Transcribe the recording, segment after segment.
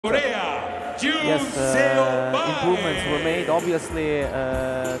Yes, improvements were made. Obviously,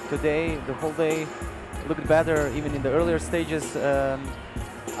 today, the whole day looked better, even in the earlier stages.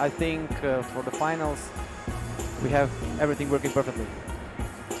 I think for the finals, we have everything working perfectly.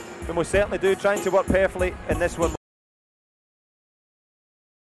 We most certainly do, trying to work perfectly in this one.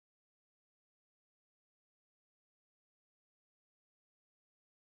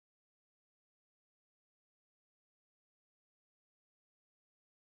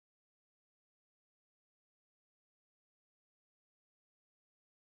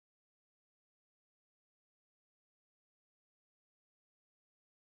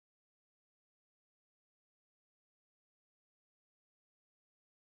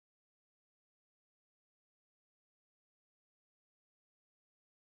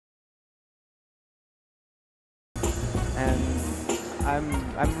 And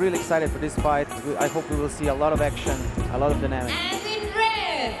I'm really excited for this fight. I hope we will see a lot of action, a lot of dynamic. And in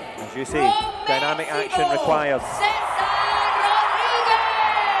red, as you see, dynamic action required.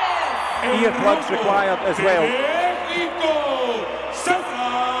 Earplugs required as well.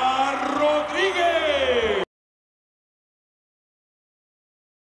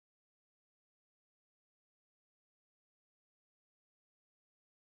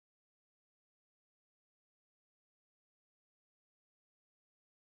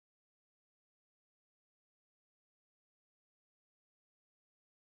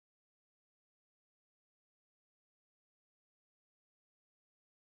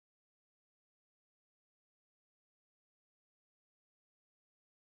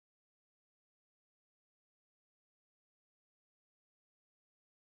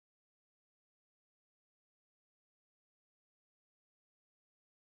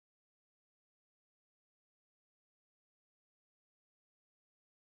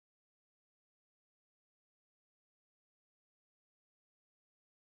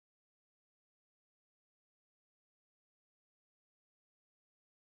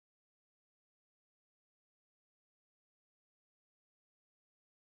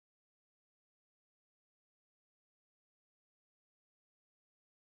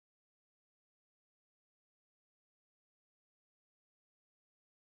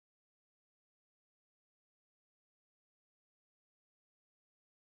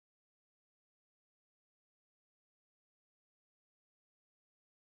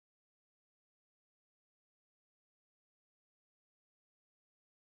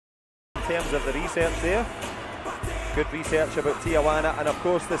 In terms of the research there, good research about Tijuana, and of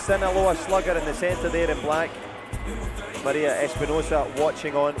course the Sinaloa slugger in the centre there in black, Maria Espinosa,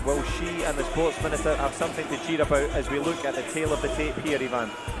 watching on. Will she and the sports minister have something to cheer about as we look at the tail of the tape here,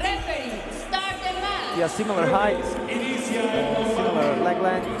 Ivan? Referee, start the match. Yeah, similar height, similar leg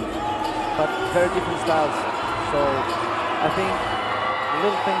length, but very different styles. So I think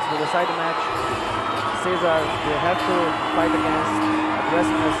little things will decide the match. Cesar will have to fight against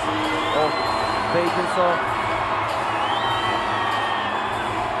aggressiveness of Jun-seo.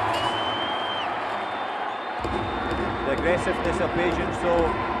 The aggressiveness of Jun-seo,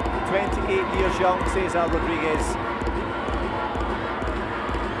 28 years young, Cesar Rodriguez.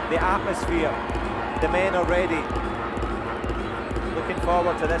 The atmosphere, the men are ready. Looking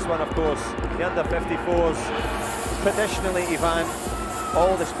forward to this one, of course. The under-54s, traditionally, Ivan,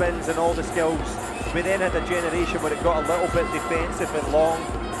 all the spins and all the skills. We then had a generation where it got a little bit defensive and long.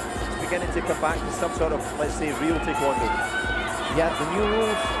 It's beginning to come back to some sort of, let's say, real Taekwondo. Yeah, the new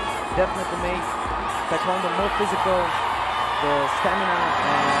rules definitely make Taekwondo more physical. The stamina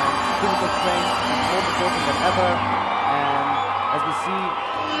and physical strength is more important than ever. And as we see,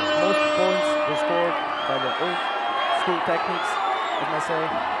 most points were scored by the old school techniques, as I say.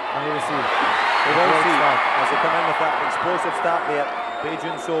 And we will see. We will see as they come in with that explosive start there.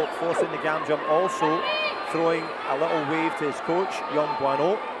 Jun-seo forcing the gam jump, also throwing a little wave to his coach, Yon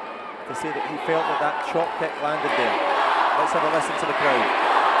Buano, to say that he felt that that chop kick landed there. Let's have a listen to the crowd.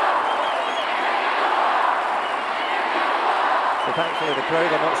 So thankfully the crowd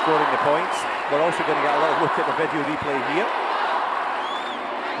are not scoring the points. We're also going to get a little look at the video replay here.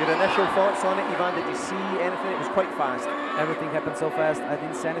 Your initial thoughts on it, Ivan? Did you see anything? It was quite fast. Everything happened so fast. I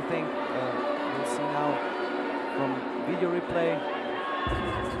didn't see anything. We'll see now from video replay.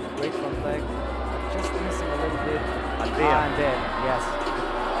 Great front leg, just missing a little bit. And there. And there, yes.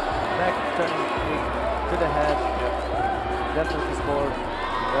 Back turning kick to the head. Yep. Definitely scored.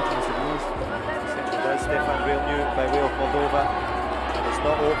 Definitely news. That's Stefan Railnew by way of Moldova. And it's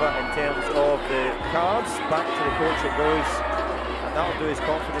not over in terms of the cards. Back to the coach it goes. And that'll do his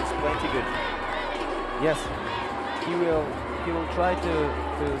confidence plenty good. Yes. He will try to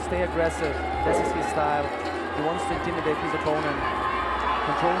stay aggressive. This is his style. He wants to intimidate his opponent.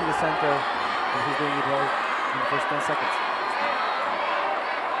 controlling the center, and he's doing it well in the first 10 seconds.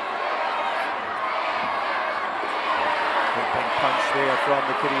 Big punch there from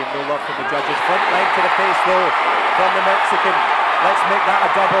the Korean, no love from the judges. Front leg to the face though from the Mexican. Let's make that a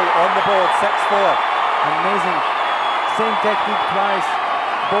double on the board, 6-4. Amazing. Same technique twice,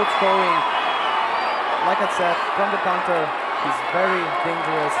 both scoring. Like I said, from the counter, he's very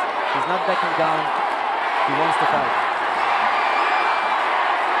dangerous. He's not backing down. He wants to fight.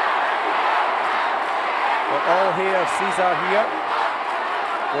 We're all here, Cesar here.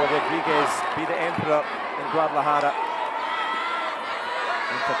 Will Rodriguez be the emperor in Guadalajara?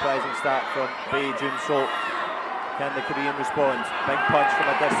 Enterprising start from BAE Jun-seo. Can the Korean respond? Big punch from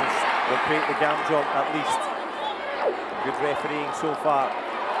a distance will create the gam jump at least. Good refereeing so far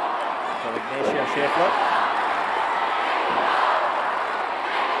for Ignacia Scheffler.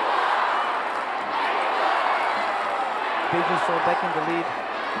 BAE Jun-seo back in the lead.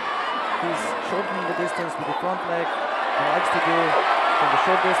 He's shortening the distance with the front leg and likes to do from the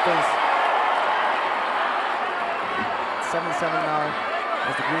short distance. 7-7 now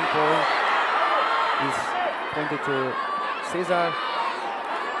as the green point is pointed to Cesar.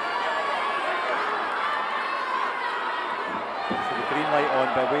 So the green light on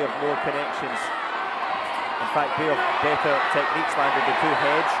by way of more connections. In fact, better techniques landed, the two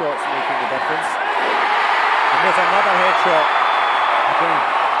head shots making the difference. And there's another head shot. Again,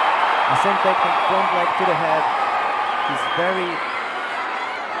 the same technique, front leg to the head. He's very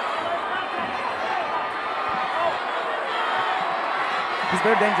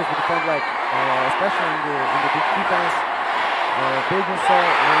dangerous with the front leg, especially in the big defense. BAE Jun-seo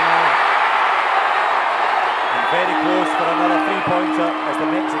right now. And very close for another three-pointer as the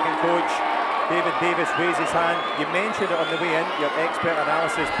Mexican coach David Davis raised his hand. You mentioned it on the way in, your expert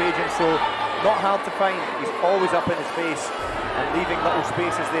analysis. BAE Jun-seo, not hard to find. He's always up in his face and leaving little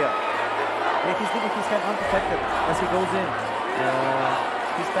spaces there. Yeah, he's leaving his head unprotected as he goes in.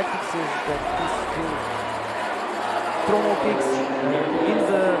 His tactics is that he's still throw no kicks in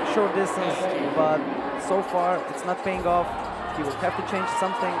the short distance, but so far it's not paying off. He will have to change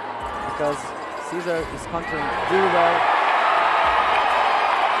something because Cesar is countering really well.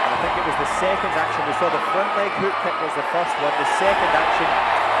 And I think it was the second action. We saw the front leg hook kick was the first one. The second action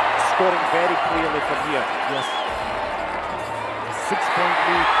scoring very clearly from here. Yes. 6-point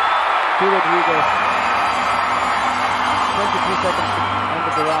lead to Rodriguez. 23 seconds to end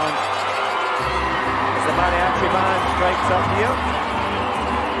of the round. As the mariachi band strikes up here,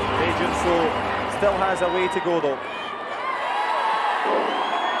 BAE Jun-seo still has a way to go though.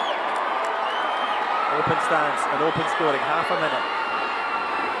 Open stance and open scoring, half a minute.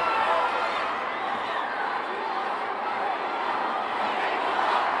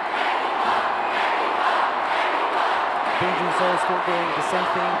 BAE Jun-seo is still doing the same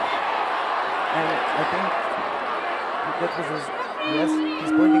thing, and I think that was his, yes,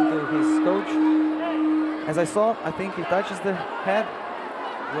 he's pointing to his coach. As I saw, I think he touches the head.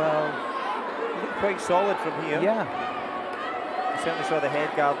 Well, he looked quite solid from here. Yeah. You certainly saw the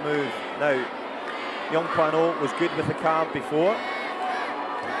head guard move. Now, Young Kwano was good with the card before.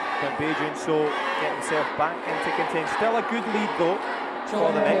 Can BAE Jun-seo get himself back into contention? Still a good lead though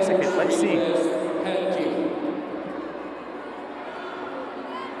for the Mexican. Let's see.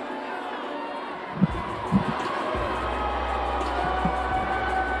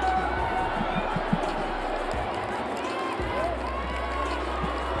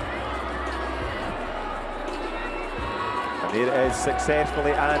 There it is,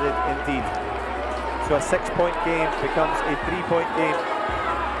 successfully added indeed. So a 6-point game becomes a 3-point game.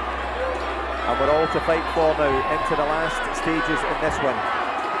 And we're all to fight for now into the last stages in this one.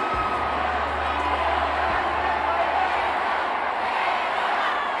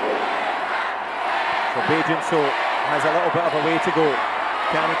 So BAE Jun-seo has a little bit of a way to go.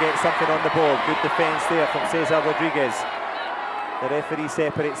 Can he get something on the board? Good defense there from Cesar Rodriguez. The referee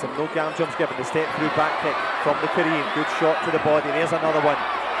separates him, no gam jumps given. The step through back kick from the Korean. Good shot to the body, and there's another one.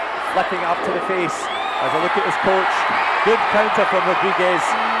 Flicking up to the face as a look at his coach. Good counter from Rodriguez,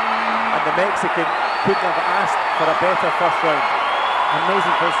 and the Mexican couldn't have asked for a better first round.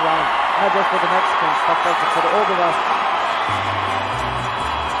 Amazing first round, not just for the Mexicans, but for all of us.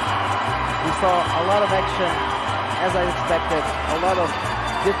 We saw a lot of action, as I expected, a lot of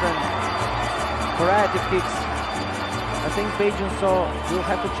different variety of kicks. I think BAE Jun-seo will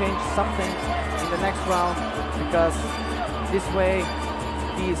have to change something in the next round because this way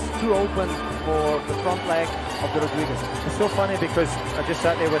he is too open for the front leg of the Rodriguez. It's so funny because I just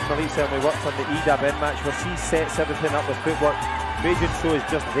sat there with Melissa and we worked on the EDAB in match where she sets everything up with footwork. BAE Jun-seo is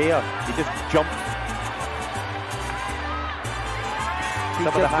just there. He just jumps.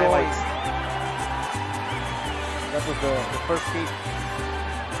 some of the highlights. That was the first kick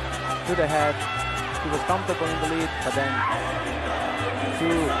to the head. He was comfortable in the lead, but then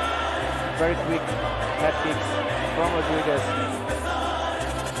two very quick head kicks from Rodriguez.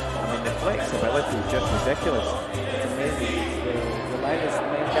 I mean, the flexibility is just ridiculous. It's amazing. The lightest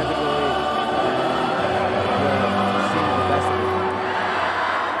main category. We're seeing the best of it.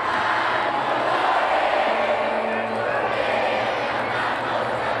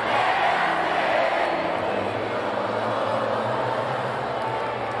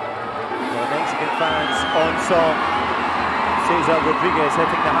 Fans on song. Cesar Rodriguez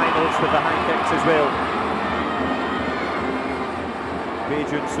hitting the high notes with the high kicks as well.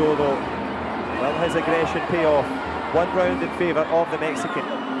 Jun-seo though, well, his aggression pay off. 1 round in favour of the Mexican.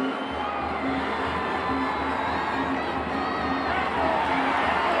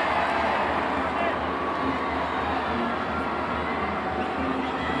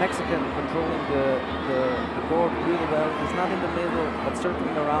 Mexican controlling the board really well. He's not in the middle, but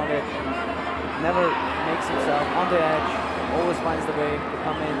circling around it. Never makes himself on the edge. Always finds the way to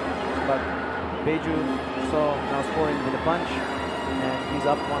come in. But Jun-seo now scoring with a punch, and he's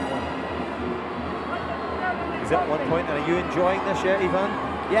up 1-1. He's up 1 point, and are you enjoying this yet, Ivan?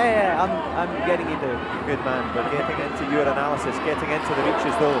 Yeah, I'm getting into it. Good man, but getting into your analysis, getting into the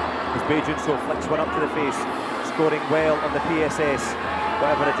reaches though, as Jun-seo flicks one up to the face, scoring well on the PSS.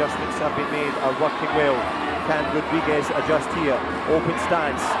 Whatever adjustments have been made are working well. Can Rodriguez adjust here? Open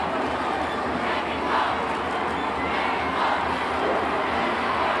stance.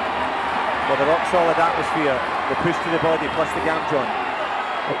 Well, the rock-solid atmosphere, the push to the body plus the gambjon.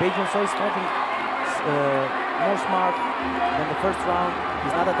 Jun-seo is fighting more smart than the first round.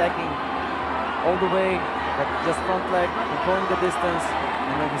 He's not attacking all the way, but just front leg, controlling the distance,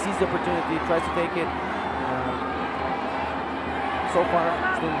 and when he sees the opportunity, he tries to take it. So far,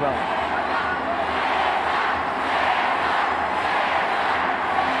 he's doing well.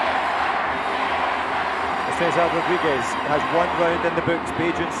 Cesar Rodriguez has 1 round in the books.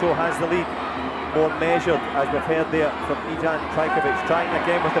 Jun-seo has the lead. More measured, as we've heard there from Ijan Trajkovic. Trying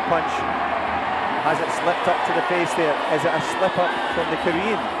again with the punch. Has it slipped up to the face there? Is it a slip up from the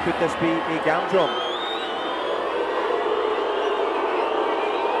Korean? Could this be a gambjon?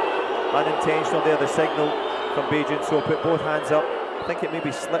 Unintentional there, the signal from Jun-seo. Put both hands up. I think it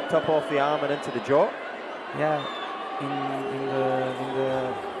maybe slipped up off the arm and into the jaw. Yeah, in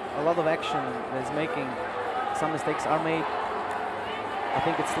the a lot of action that he's making, some mistakes are made. I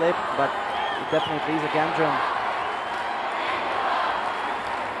think it slipped, but it definitely is a gambjon.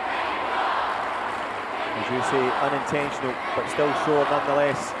 As you say, unintentional, but still sure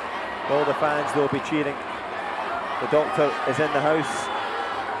nonetheless. All the fans will be cheering. The doctor is in the house.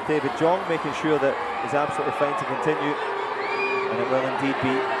 David Jong making sure that he's absolutely fine to continue. And it will indeed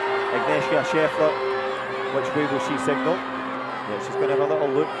be Agnieszka Scheffler, which we will see signal. Yeah, she's going to have a little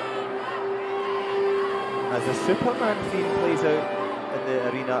look as the Superman theme plays out in the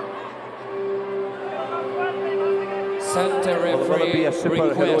arena. Center Will it be a referee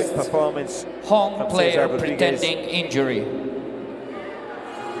super heroic requests performance home from player Cesar Rodriguez? pretending injury.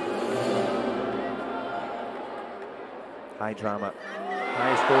 High drama,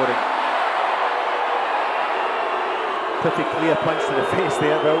 high scoring. Pretty clear punch to the face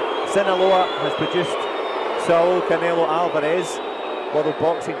there. Well, Sinaloa has produced Saul Canelo Alvarez, world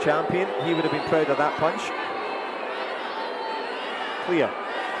boxing champion. He would have been proud of that punch. Clear.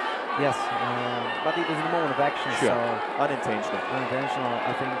 Yes, but it was in the moment of action, Sure. so Unintentional. unintentional.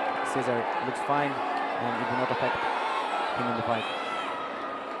 I think Cesar looks fine, and it will not affect him in the fight.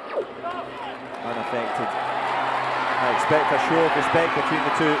 Unaffected. I expect a show of respect between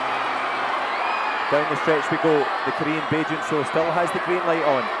the two. Down the stretch we go. The Korean Jun-seo still has the green light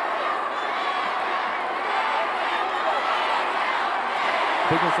on.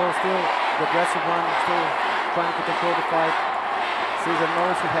 Jun-seo still the aggressive one, still trying to control the fight. Cesar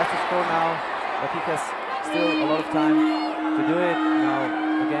knows he has to score now, but he has still a lot of time to do it. Now,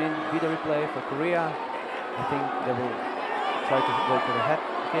 again, video replay for Korea. I think they will try to go for the head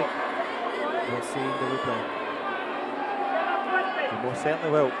kick. We'll see the replay. They most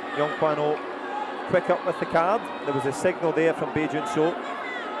certainly will. Young Kwan-oh quick up with the card. There was a signal there from Jun-seo.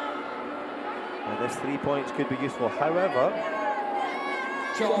 This 3 points could be useful. However,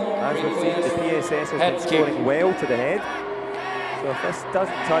 as we've seen, the PSS has been scoring well to the head. So if this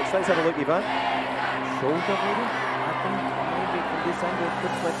doesn't touch, let's have a look, Ivan. Shoulder maybe? I think maybe from this angle it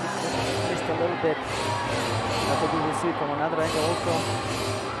looks like it's missed a little bit. I think we will see it from another angle also.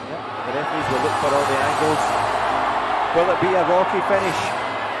 Yeah, the referees will look for all the angles. Will it be a rocky finish?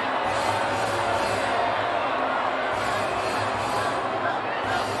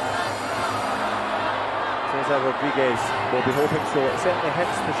 Cesar Rodriguez will be hoping so. It certainly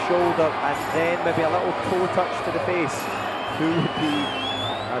hits the shoulder and then maybe a little toe touch to the face. Who would be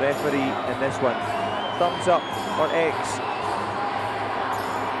a referee in this one? Thumbs up or X.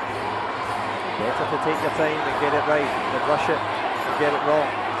 Better to take your time and get it right than rush it and get it wrong.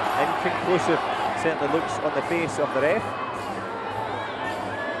 Inconclusive certainly looks on the face of the ref.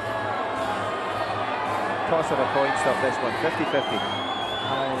 Toss of a coin stuff this one, 50-50.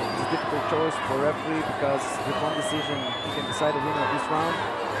 It's a difficult choice for referee because with one decision he can decide the winner of this round.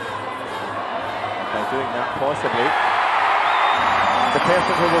 By doing that, possibly the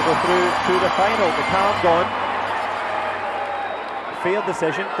person who will go through to the final, the card gone. Fair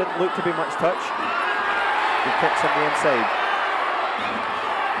decision, didn't look to be much touch. He kicks on the inside.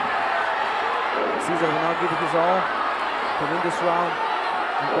 Cesar will now give it his all to win this round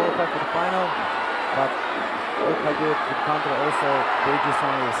and qualify for the final. But look how good the counter also wages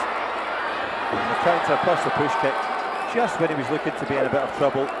on this. The counter plus the push kick, just when he was looking to be in a bit of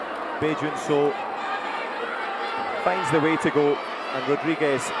trouble. Jun-seo finds the way to go, and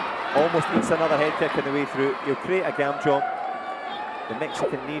Rodriguez almost eats another head kick on the way through. He'll create a gam jump. The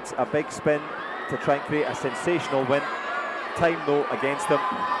Mexican needs a big spin to try and create a sensational win. Time though against him,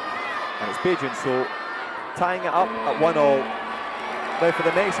 and it's Jun-seo tying it up at 1-1. Now for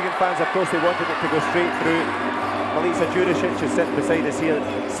the Mexican fans, of course, they wanted it to go straight through. Melissa Juricic is sitting beside us here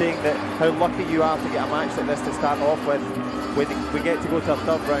saying that how lucky you are to get a match like this to start off with when we get to go to a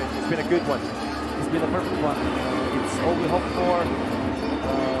third round. It's been a good one. It's been a perfect one. It's all we hope for.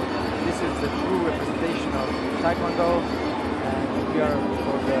 This is the true representation of Taekwondo, and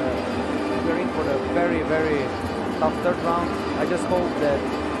we're in for the very, very tough third round. I just hope that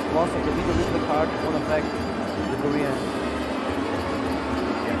loss of the video replay card won't affect the Korean.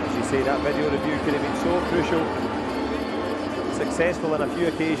 As you say, that video review could have been so crucial. Successful on a few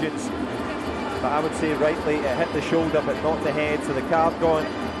occasions, but I would say rightly it hit the shoulder but not the head, so the card gone.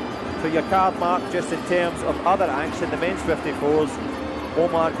 So your card mark, just in terms of other action, the men's 54s,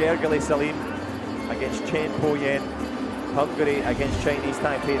 Omar Gergely Salim against Chen Po-yen, Hungary against Chinese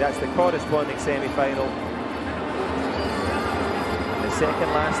Taipei. That's the corresponding semi-final. The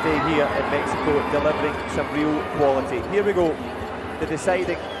second last day here in Mexico, delivering some real quality. Here we go, the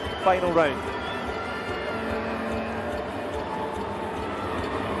deciding final round.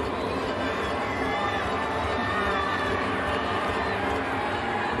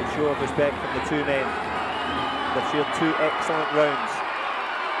 Show of respect from the two men. They've shared two excellent rounds.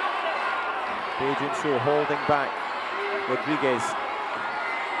 Jun-seo holding back Rodriguez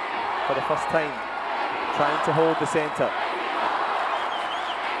for the first time, trying to hold the centre.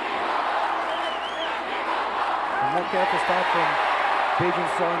 A more careful start from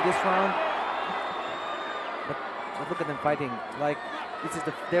Jun-seo in this round. But look at them fighting. Like, this is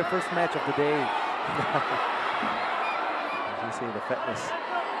their first match of the day. As you say, the fitness,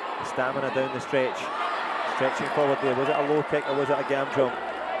 the stamina down the stretch, stretching forward there. Was it a low kick or was it a gam jump? It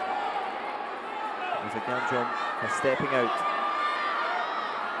was a gam jump for stepping out.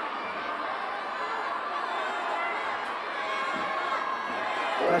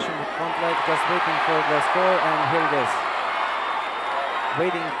 Flashing the front leg, just waiting for the score, and here it is.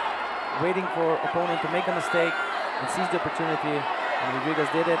 Waiting for opponent to make a mistake and seize the opportunity, and Rodriguez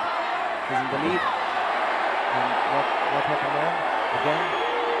did it. He's in the lead. And what happened there? Again,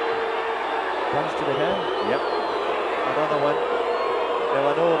 punch to the head. Yep, another one. Now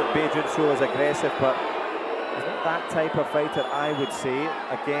I know that Jun-seo is aggressive, but he's not that type of fighter, I would say.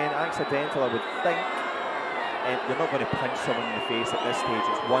 Again, accidental, I would think. And you're not going to punch someone in the face at this stage.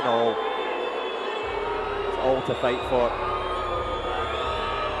 It's 1-1. It's all to fight for.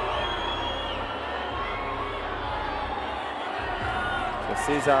 So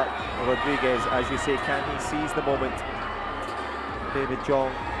Cesar Rodriguez, as you say, can he seize the moment? David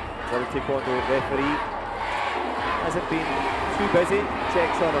Jong, World Taekwondo referee, hasn't been too busy.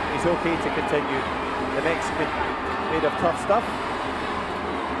 Checks on him, he's okay to continue. The Mexican made of tough stuff.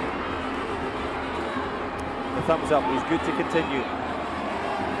 The thumbs up, he's good to continue.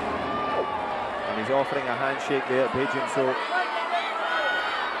 And he's offering a handshake there, Jun-seo.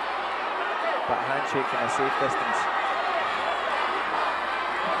 But a handshake from a safe distance.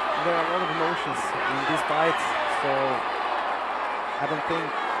 There are a lot of emotions in these fights, so I don't think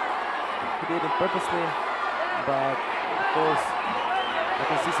he did it purposely, but of course I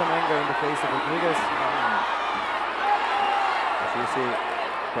can see some anger in the face of Rodriguez. As you see,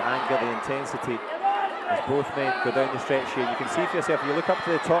 the anger, the intensity, as both men go down the stretch here. You can see for yourself, if you look up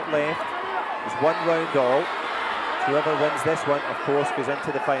to the top left, it's 1 round all. Whoever wins this one, of course, goes into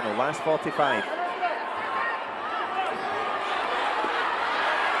the final. Last 45.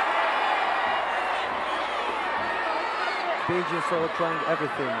 Jun-seo trying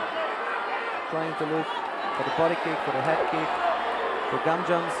everything. Trying to look for the body kick, for the head kick, for gum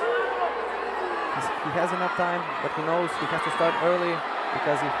jumps. He has enough time, but he knows he has to start early,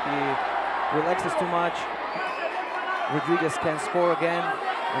 because if he relaxes too much, Rodriguez can score again,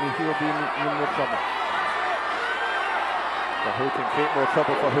 and he will be in more trouble. Well, who can create more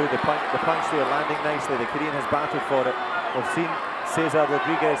trouble for who? The punch there landing nicely. The Korean has battled for it. We've seen Cesar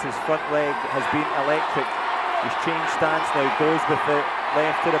Rodriguez's front leg has been electric. He's changed stance now, goes with the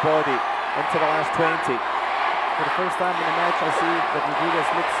left to the body into the last 20. For the first time in the match, I see that Rodriguez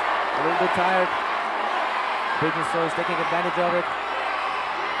looks a little bit tired. Jun-seo is taking advantage of it.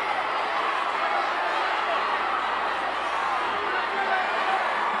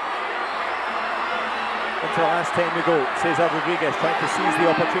 Into the last 10 we go. Cesar Rodriguez trying to seize the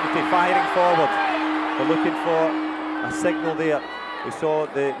opportunity, firing forward. We're looking for a signal there. We saw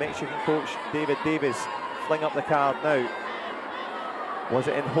the Mexican coach David Davis fling up the card now. Was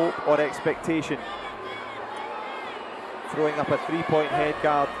it in hope or expectation? Throwing up a 3-point head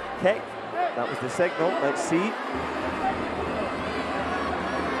guard kick. That was the signal. Let's see.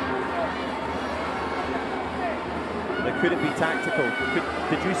 It couldn't be tactical.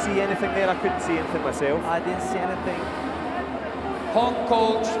 Did you see anything there? I couldn't see anything myself. I didn't see anything. Hong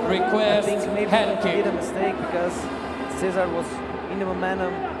coach I request think maybe head he kick. did a mistake, because Cesar was in the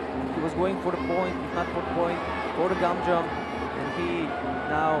momentum. He was going for the point, if not for the point, for the gum jump, and he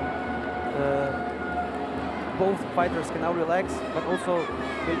now both fighters can now relax, but also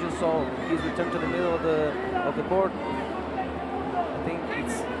Jun-seo, he's returned to the middle of the court. I think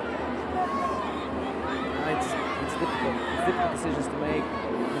it's difficult. It's difficult decisions to make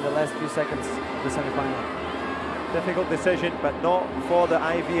in the last few seconds of the semi-final. Difficult decision, but not for the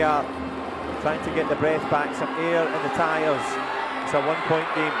IVR. Trying to get the breath back, some air in the tyres. It's a one-point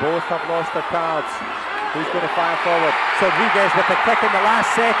game. Both have lost their cards. Who's going to fire forward? So Rodriguez with a kick in the last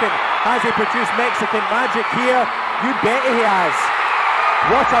second. Has he produced Mexican magic here? You bet he has.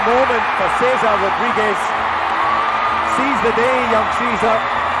 What a moment for Cesar Rodriguez. Seize the day, young Cesar.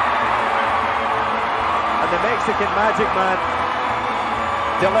 And the Mexican magic man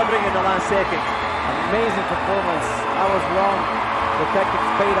delivering in the last second. Amazing performance. I was wrong. The tactics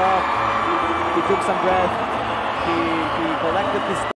paid off. He took some breath. He collected his